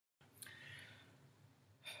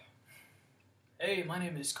Hey, my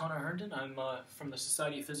name is Connor Herndon. I'm from the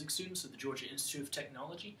Society of Physics students at the Georgia Institute of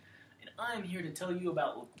Technology, and I'm here to tell you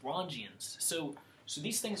about Lagrangians. So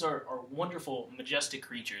these things are wonderful, majestic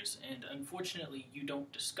creatures, and unfortunately you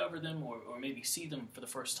don't discover them or maybe see them for the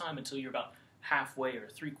first time until you're about halfway or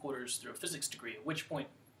three-quarters through a physics degree, at which point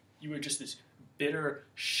you are just this bitter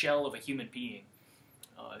shell of a human being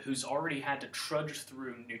who's already had to trudge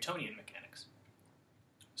through Newtonian mechanics.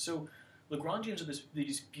 So Lagrangians are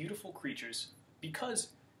these beautiful creatures because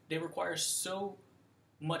they require so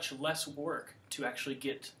much less work to actually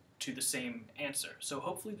get to the same answer. So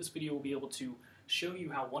hopefully this video will be able to show you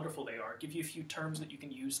how wonderful they are, give you a few terms that you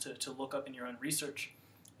can use to look up in your own research,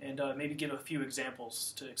 and maybe give a few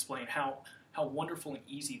examples to explain how wonderful and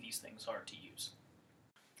easy these things are to use.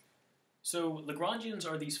 So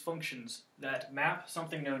Lagrangians are these functions that map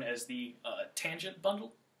something known as the tangent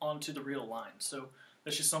bundle onto the real line. So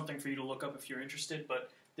that's just something for you to look up if you're interested, but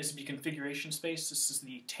this would be configuration space. This is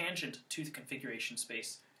the tangent to the configuration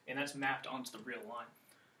space, and that's mapped onto the real line.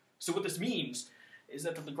 So what this means is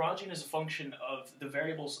that the Lagrangian is a function of the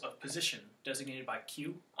variables of position designated by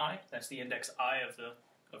qi, that's the index I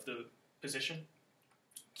of the position,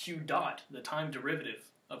 q dot, the time derivative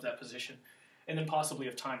of that position, and then possibly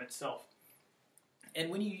of time itself. And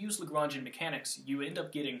when you use Lagrangian mechanics, you end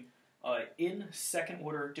up getting in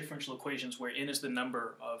second-order differential equations where n is the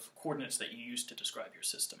number of coordinates that you use to describe your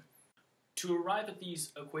system. To arrive at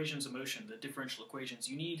these equations of motion, the differential equations,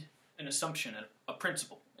 you need an assumption, a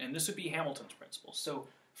principle, and this would be Hamilton's principle. So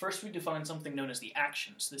first we define something known as the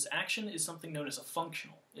actions. This action is something known as a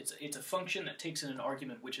functional. It's a function that takes in an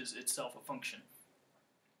argument which is itself a function.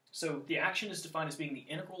 So the action is defined as being the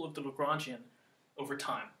integral of the Lagrangian over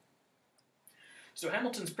time. So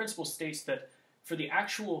Hamilton's principle states that for the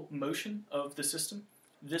actual motion of the system,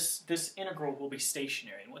 this integral will be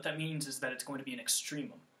stationary, and what that means is that it's going to be an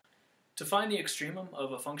extremum. To find the extremum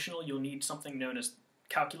of a functional, you'll need something known as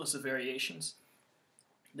calculus of variations.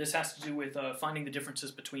 This has to do with finding the differences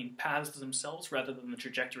between paths themselves rather than the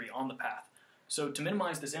trajectory on the path. So to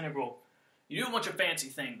minimize this integral, you do a bunch of fancy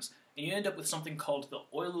things, and you end up with something called the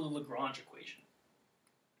Euler Lagrange equation.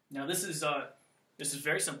 Now this is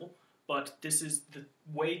very simple, but this is the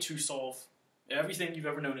way to solve everything you've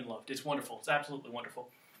ever known and loved. It's wonderful. It's absolutely wonderful.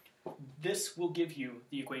 This will give you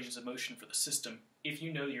the equations of motion for the system if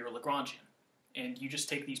you know your Lagrangian. And you just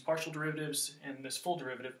take these partial derivatives and this full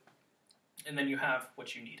derivative, and then you have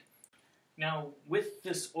what you need. Now, with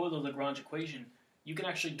this Euler Lagrange equation, you can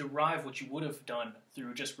actually derive what you would have done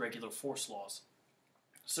through just regular force laws.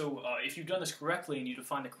 So if you've done this correctly and you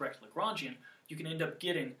define the correct Lagrangian, you can end up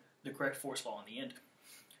getting the correct force law in the end.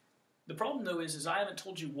 The problem, though, is I haven't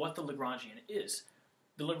told you what the Lagrangian is.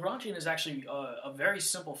 The Lagrangian is actually a very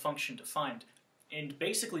simple function to find, and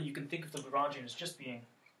basically you can think of the Lagrangian as just being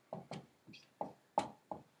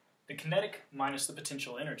the kinetic minus the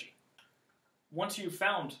potential energy. Once you've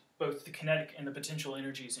found both the kinetic and the potential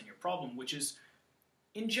energies in your problem, which is,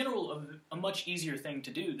 in general, a much easier thing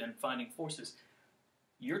to do than finding forces,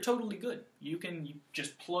 you're totally good. You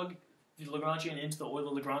just plug the Lagrangian into the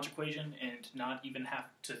Euler Lagrange equation and not even have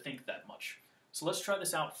to think that much. So let's try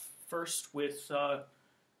this out first with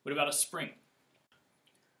about a spring.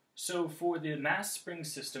 So for the mass spring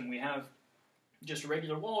system, we have just a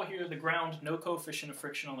regular wall here, the ground, no coefficient of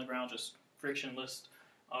friction on the ground, just frictionless.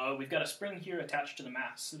 We've got a spring here attached to the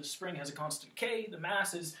mass. So the spring has a constant k, the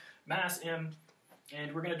mass is mass m,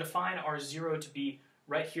 and we're going to define our zero to be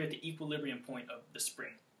right here at the equilibrium point of the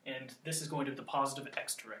spring. And this is going to the positive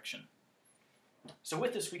x direction. So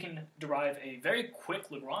with this, we can derive a very quick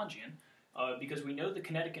Lagrangian because we know the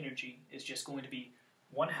kinetic energy is just going to be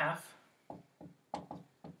 1/2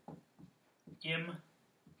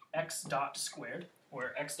 mx dot squared,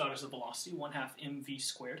 where x dot is the velocity, 1/2 mv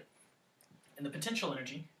squared. And the potential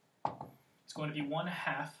energy is going to be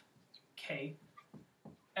 1/2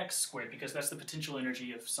 kx squared, because that's the potential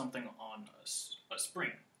energy of something on a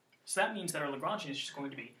spring. So that means that our Lagrangian is just going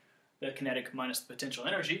to be the kinetic minus the potential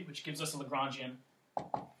energy, which gives us a Lagrangian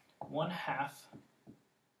 1/2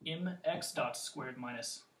 mx dot squared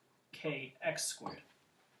minus kx squared.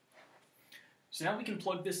 So now we can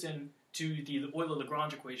plug this in to the Euler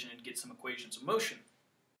Lagrange equation and get some equations of motion.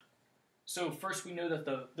 So first we know that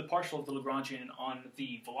the partial of the Lagrangian on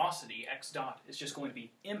the velocity, x dot, is just going to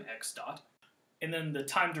be mx dot, and then the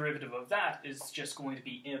time derivative of that is just going to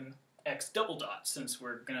be mx double dot, since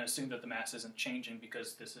we're going to assume that the mass isn't changing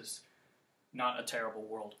because this is not a terrible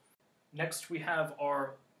world. Next we have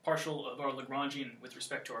our partial of our Lagrangian with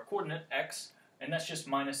respect to our coordinate, x, and that's just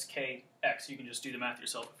minus kx. You can just do the math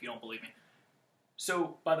yourself if you don't believe me.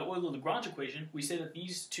 So by the Euler Lagrange equation, we say that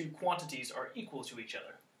these two quantities are equal to each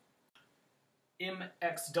other.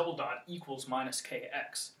 mx double dot equals minus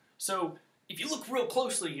kx. So if you look real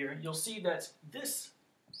closely here, you'll see that this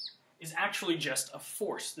is actually just a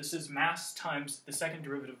force. This is mass times the second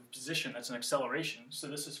derivative of position. That's an acceleration. So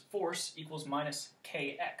this is force equals minus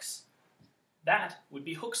kx. That would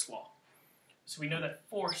be Hooke's law. So we know that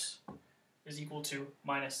force is equal to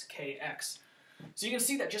minus kx. So you can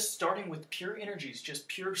see that just starting with pure energies, just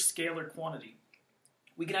pure scalar quantity,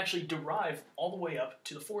 we can actually derive all the way up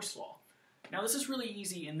to the force law. Now this is really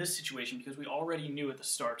easy in this situation because we already knew at the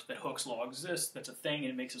start that Hooke's law exists, that's a thing, and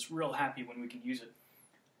it makes us real happy when we can use it.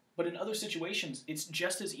 But in other situations, it's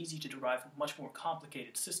just as easy to derive much more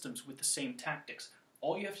complicated systems with the same tactics.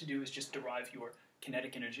 All you have to do is just derive your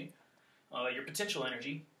kinetic energy, your potential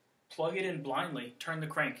energy, plug it in blindly, turn the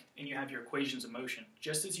crank, and you have your equations of motion,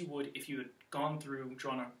 just as you would if you had gone through,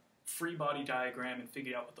 drawn a free body diagram, and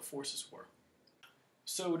figured out what the forces were.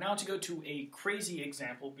 So now to go to a crazy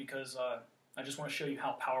example, because I just want to show you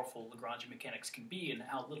how powerful Lagrangian mechanics can be and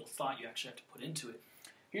how little thought you actually have to put into it.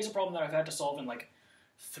 Here's a problem that I've had to solve in like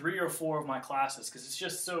 3 or 4 of my classes, because it's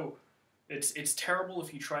just so, it's terrible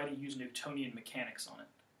if you try to use Newtonian mechanics on it,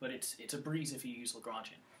 but it's a breeze if you use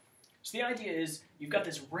Lagrangian. So the idea is, you've got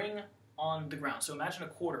this ring on the ground. So imagine a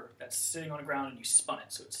quarter that's sitting on the ground and you spun it.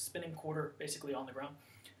 So it's a spinning quarter basically on the ground.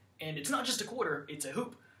 And it's not just a quarter, it's a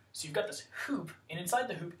hoop. So you've got this hoop, and inside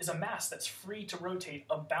the hoop is a mass that's free to rotate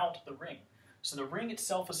about the ring. So the ring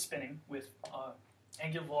itself is spinning with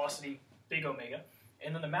angular velocity, big omega,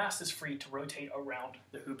 and then the mass is free to rotate around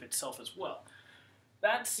the hoop itself as well.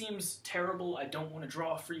 That seems terrible. I don't want to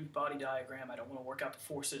draw a free body diagram. I don't want to work out the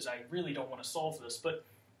forces. I really don't want to solve this, but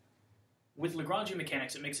with Lagrangian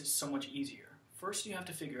mechanics, it makes it so much easier. First, you have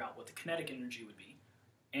to figure out what the kinetic energy would be,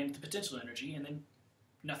 and the potential energy, and then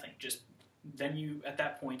nothing. Then you, at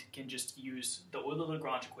that point, can just use the Euler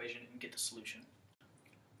Lagrangian equation and get the solution.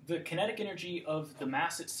 The kinetic energy of the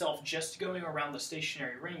mass itself just going around the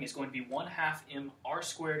stationary ring is going to be 1/2 m r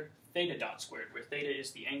squared theta dot squared, where theta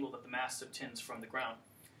is the angle that the mass subtends from the ground.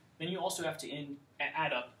 Then you also have to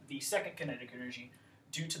add up the second kinetic energy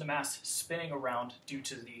due to the mass spinning around due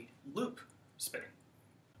to the loop spinning.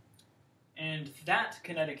 And that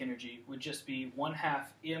kinetic energy would just be 1/2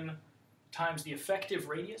 m times the effective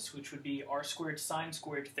radius, which would be r squared sine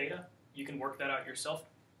squared theta. You can work that out yourself,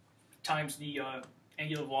 times the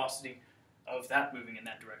angular velocity of that moving in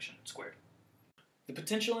that direction squared. The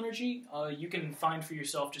potential energy, you can find for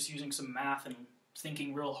yourself just using some math and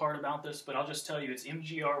thinking real hard about this, but I'll just tell you it's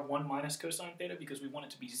mgr 1 minus cosine theta, because we want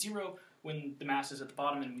it to be 0 when the mass is at the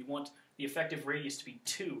bottom, and we want the effective radius to be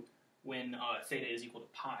 2 when theta is equal to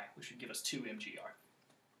pi, which would give us 2 mgr.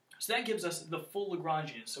 So that gives us the full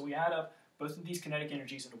Lagrangian. So we add up both of these kinetic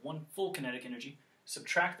energies into one full kinetic energy,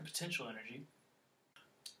 subtract the potential energy,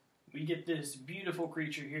 we get this beautiful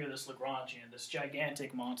creature here, this Lagrangian, this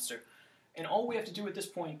gigantic monster. And all we have to do at this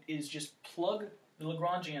point is just plug the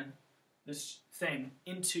Lagrangian, this thing,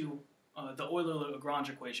 into the Euler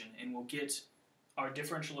Lagrangian equation, and we'll get our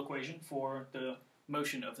differential equation for the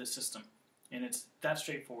motion of this system. And it's that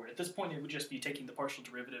straightforward. At this point, it would just be taking the partial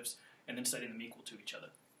derivatives and then setting them equal to each other.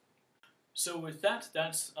 So with that,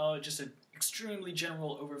 that's just an extremely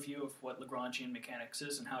general overview of what Lagrangian mechanics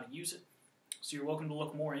is and how to use it. So you're welcome to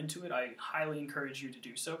look more into it. I highly encourage you to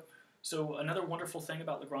do so. So another wonderful thing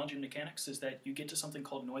about Lagrangian mechanics is that you get to something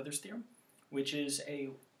called Noether's theorem, which is a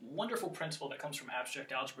wonderful principle that comes from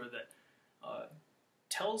abstract algebra that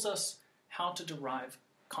tells us how to derive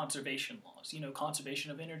conservation laws. You know,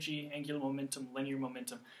 conservation of energy, angular momentum, linear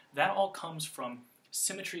momentum. That all comes from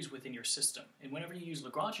symmetries within your system. And whenever you use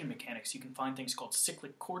Lagrangian mechanics, you can find things called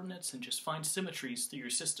cyclic coordinates and just find symmetries through your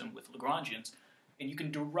system with Lagrangians. And you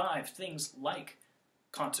can derive things like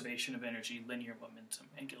conservation of energy, linear momentum,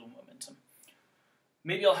 angular momentum.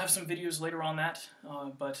 Maybe I'll have some videos later on that,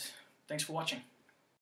 but thanks for watching.